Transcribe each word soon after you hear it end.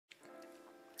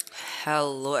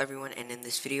Hello everyone, and in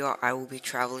this video I will be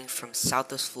traveling from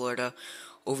Southwest Florida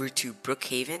over to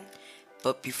Brookhaven.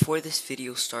 But before this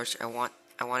video starts, I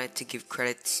wanted to give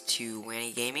credits to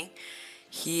Wanny Gaming.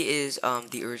 He is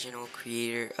the original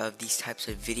creator of these types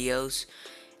of videos,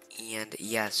 and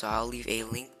yeah, so I'll leave a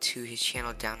link to his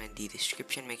channel down in the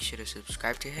description. Make sure to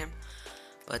subscribe to him.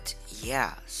 But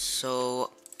yeah,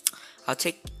 so I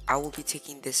will be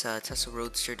taking this Tesla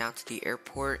Roadster down to the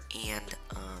airport and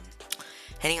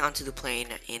heading onto the plane,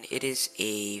 and it is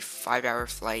a 5-hour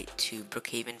flight to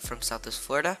Brookhaven from Southwest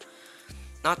Florida.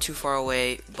 Not too far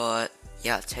away, but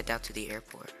yeah, let's head down to the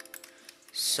airport.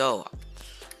 So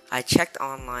I checked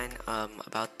online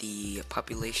about the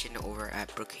population over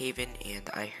at Brookhaven, and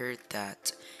I heard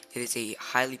that it is a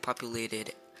highly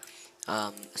populated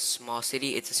small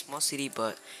city. It's a small city,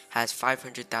 but has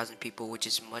 500,000 people, which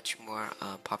is much more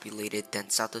populated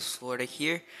than Southwest Florida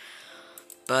here.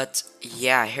 But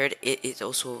yeah, I heard it is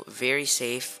also very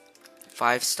safe.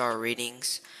 5-star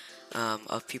ratings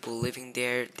of people living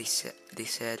there. They said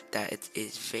that it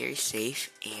is very safe,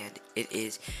 and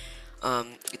it's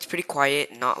pretty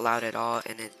quiet, not loud at all,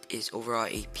 and it is overall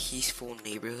a peaceful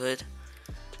neighborhood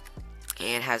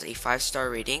and has a 5-star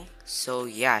rating. So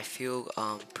yeah, I feel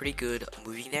pretty good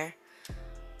moving there.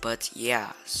 But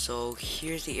yeah, so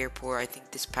here's the airport. I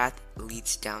think this path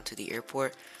leads down to the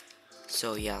airport.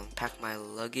 So yeah, I'll pack my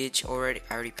luggage already.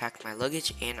 I already packed my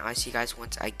luggage, and I'll see you guys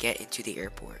once I get into the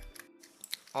airport.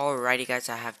 Alrighty guys,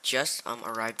 I have just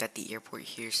arrived at the airport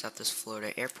here, Southwest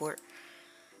Florida Airport.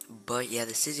 But yeah,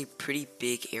 this is a pretty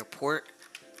big airport.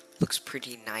 Looks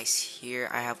pretty nice here.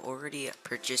 I have already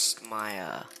purchased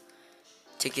my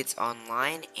tickets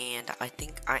online, and I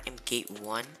think I am gate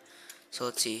 1. So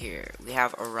let's see here. We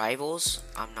have arrivals.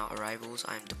 I'm not arrivals,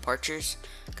 I'm departures,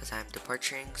 because I'm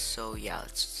departuring. So yeah,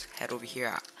 let's head over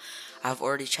here. I've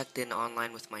already checked in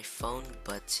online with my phone,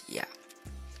 but yeah.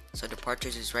 So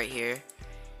departures is right here.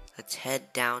 Let's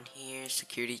head down here.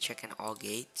 Security checking all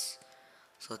gates.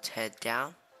 So let's head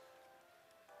down.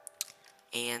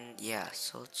 And yeah,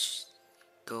 so let's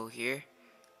go here.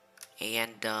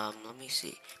 And let me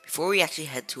see. Before we actually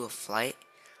head to a flight,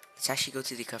 let's actually go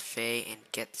to the cafe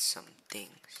and get some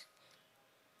things.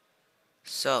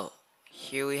 So,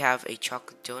 here we have a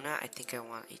chocolate donut. I think I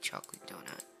want a chocolate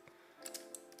donut.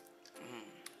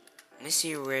 Let me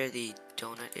see where the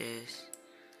donut is.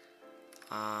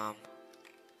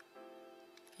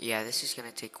 Yeah, this is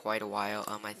gonna take quite a while.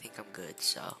 I think I'm good.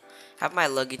 So, have my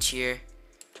luggage here.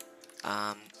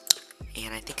 And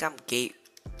I think I'm gate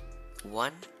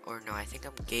 1, or no, I think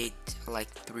I'm gate like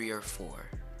 3 or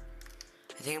 4.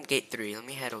 I think I'm gate 3. Let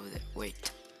me head over there.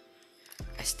 Wait.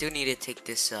 I still need to take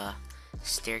this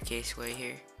staircase way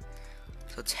here.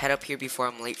 So let's head up here before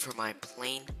I'm late for my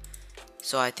plane.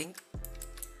 So I think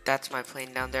that's my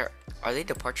plane down there. Are they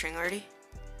departing already?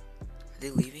 Are they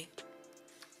leaving?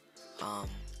 Are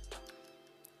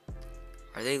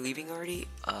they leaving already?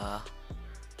 I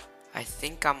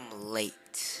think I'm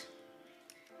late.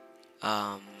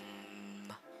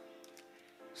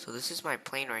 So this is my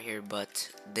plane right here, but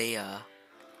they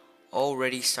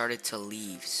already started to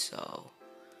leave. So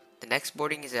the next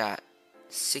boarding is at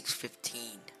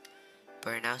 6:15,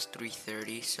 but right now it's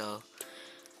 3:30. So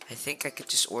I think I could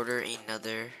just order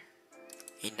another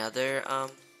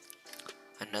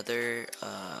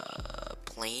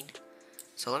plane.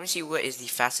 So let me see what is the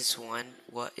fastest one.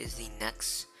 What is the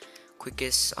next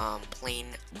quickest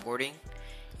plane boarding?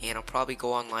 And I'll probably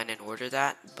go online and order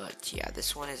that. But yeah,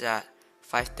 this one is at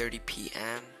 5:30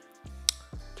 p.m.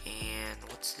 And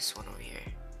what's this one over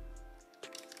here?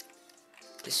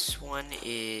 This one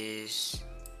is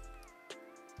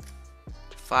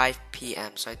 5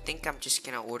 p.m. So I think I'm just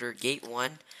gonna order gate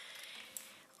 1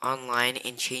 online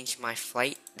and change my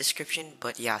flight description.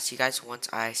 But yeah, see you guys once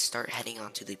I start heading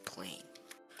onto the plane.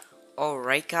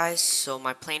 Alright guys, so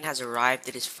my plane has arrived.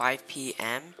 It is 5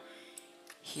 p.m.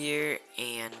 here,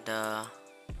 and I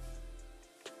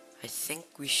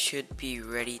think we should be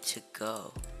ready to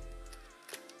go.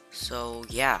 So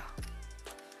yeah,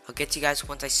 I'll get to you guys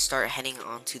once I start heading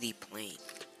onto the plane.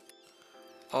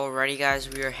 Alrighty guys,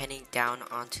 we are heading down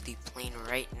onto the plane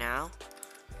right now.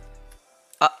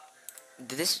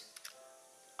 Did this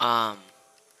bro,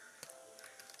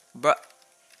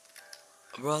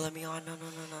 let me on. No.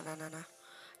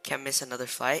 Can't miss another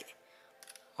flight.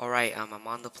 Alright, I'm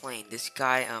on the plane. This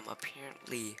guy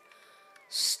apparently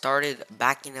started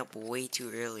backing up way too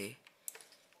early.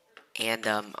 And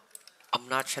I'm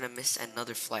not trying to miss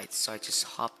another flight, so I just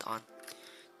hopped on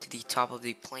to the top of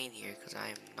the plane here because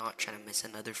I'm not trying to miss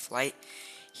another flight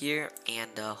here,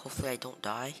 and hopefully I don't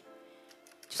die.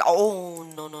 Just, oh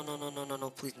no,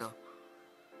 please no.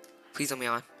 Please let me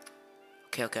on.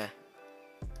 Okay.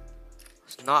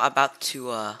 It's not about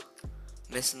to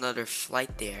miss another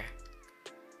flight there.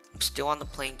 I'm still on the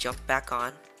plane, jump back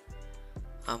on.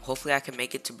 Hopefully I can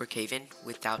make it to Brookhaven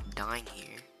without dying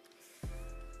here.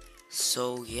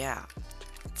 So yeah,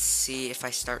 let's see if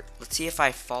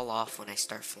I fall off when I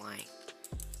start flying.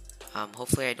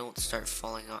 Hopefully I don't start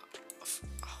falling off.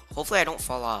 Hopefully I don't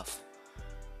fall off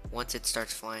once it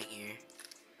starts flying here.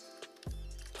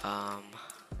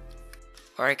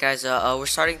 Alright guys, we're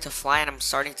starting to fly and I'm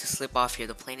starting to slip off here.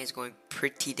 The plane is going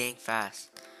pretty dang fast.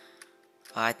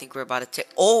 I think we're about to take,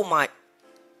 oh my,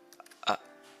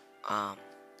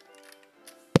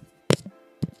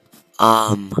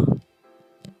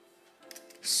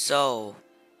 so,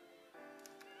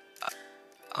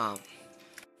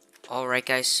 alright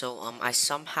guys, so, I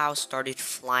somehow started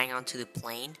flying onto the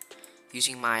plane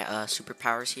using my,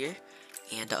 superpowers here.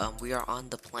 And, we are on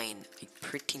the plane, a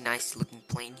pretty nice looking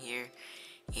plane here.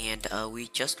 And, we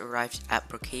just arrived at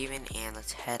Brookhaven and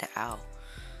let's head out.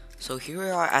 So here we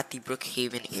are at the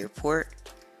Brookhaven airport.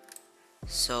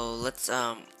 So let's,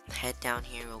 head down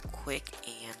here real quick.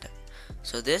 And,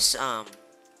 so this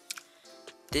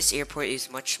airport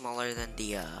is much smaller than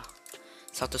the,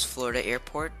 Southwest Florida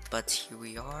airport, but here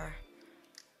we are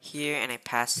here, and I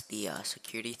passed the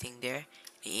security thing there,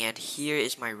 and here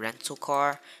is my rental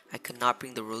car. I could not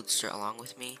bring the Roadster along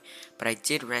with me, but I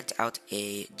did rent out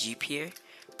a Jeep here,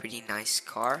 pretty nice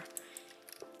car.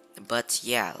 But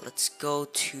yeah, let's go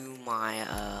to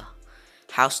my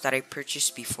house that I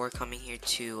purchased before coming here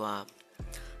to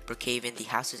Brookhaven. The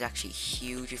house is actually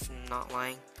huge if I'm not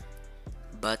lying.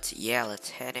 But yeah,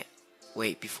 let's head it.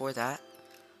 Wait, before that,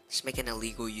 let's make an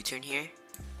illegal U-turn here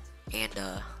and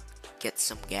get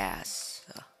some gas.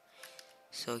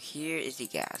 So here is the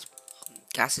gas.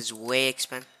 Gas is way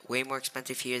more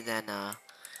expensive here than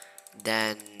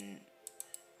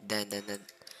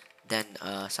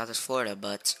Southwest Florida,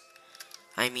 but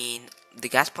I mean the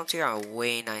gas pumps here are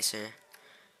way nicer.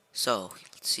 So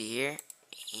let's see here,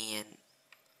 and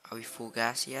are we full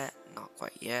gas yet? Not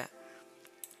quite yet.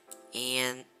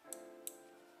 And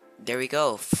there we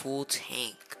go, full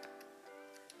tank.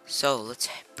 So let's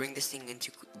bring this thing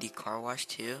into the car wash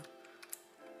too.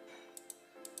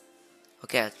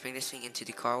 Okay, let's bring this thing into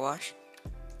the car wash.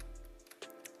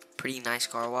 Pretty nice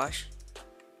car wash.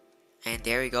 And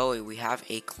there we go, we have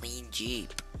a clean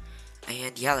Jeep.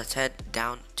 And yeah, let's head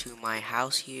down to my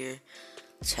house here.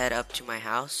 Let's head up to my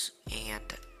house and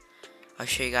I'll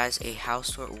show you guys a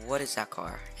house tour. What is that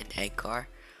car? An egg car?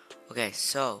 Okay,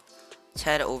 so let's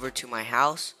head over to my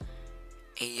house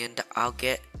and I'll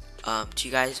get to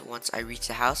you guys once I reach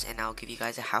the house, and I'll give you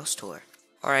guys a house tour.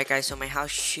 Alright guys, so my house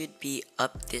should be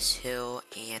up this hill,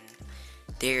 and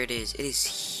there it is. It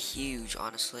is huge,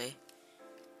 honestly.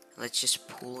 Let's just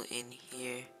pull in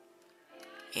here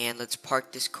and let's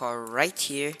park this car right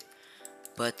here.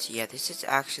 But yeah, this is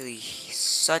actually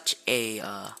such a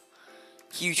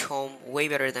huge home, way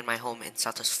better than my home in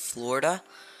Southwest Florida.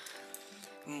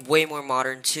 Way more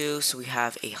modern too. So we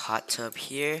have a hot tub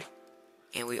here,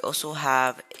 and we also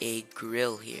have a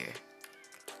grill here.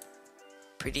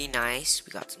 Pretty nice.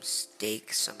 We got some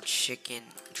steak, some chicken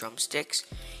drumsticks,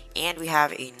 and we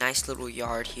have a nice little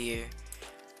yard here.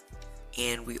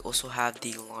 And we also have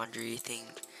the laundry thing.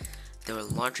 There are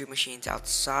laundry machines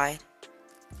outside,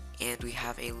 and we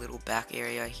have a little back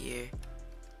area here.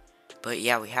 But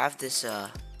yeah, we have this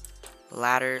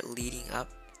ladder leading up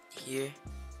here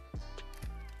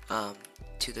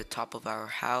to the top of our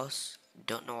house.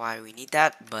 Don't know why we need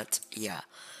that, but yeah,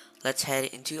 let's head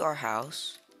into our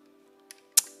house.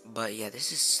 But yeah,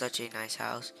 this is such a nice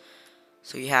house.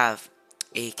 So we have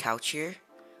a couch here,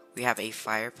 we have a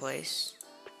fireplace.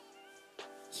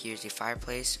 Here's a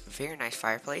fireplace, very nice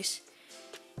fireplace,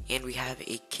 and we have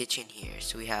a kitchen here.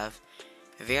 So we have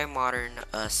a very modern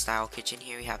style kitchen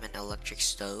here. We have an electric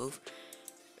stove,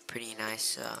 pretty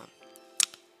nice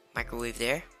microwave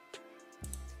there.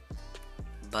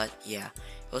 But yeah,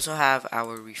 we also have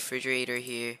our refrigerator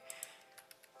here.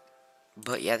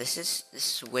 But yeah, this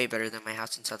is way better than my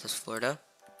house in Southwest Florida.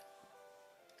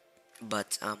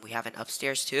 But we have an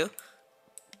upstairs too.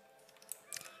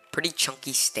 Pretty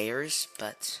chunky stairs,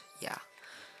 but yeah.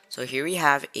 So here we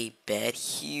have a bed,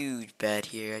 huge bed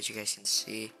here, as you guys can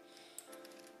see.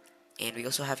 And we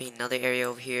also have another area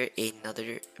over here,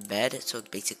 another bed, so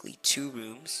basically 2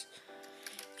 rooms.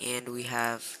 And we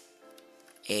have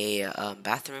a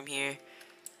bathroom here.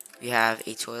 We have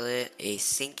a toilet, a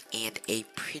sink, and a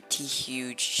pretty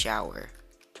huge shower.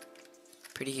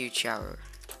 Pretty huge shower.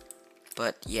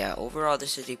 But yeah, overall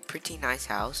this is a pretty nice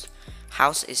house.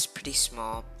 House is pretty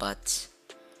small, but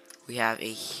we have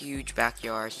a huge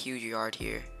backyard, huge yard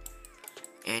here.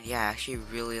 And yeah, I actually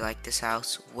really like this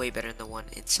house, way better than the one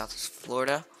in Southwest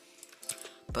Florida.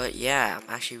 But yeah, I'm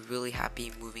actually really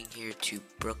happy moving here to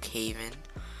Brookhaven.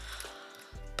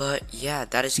 But yeah,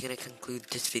 that is gonna conclude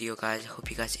this video, guys. I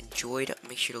hope you guys enjoyed.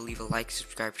 Make sure to leave a like,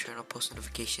 subscribe, turn on post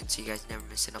notifications so you guys never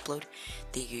miss an upload.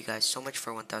 Thank you guys so much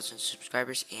for 1,000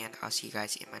 subscribers, and I'll see you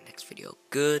guys in my next video.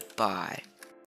 Goodbye.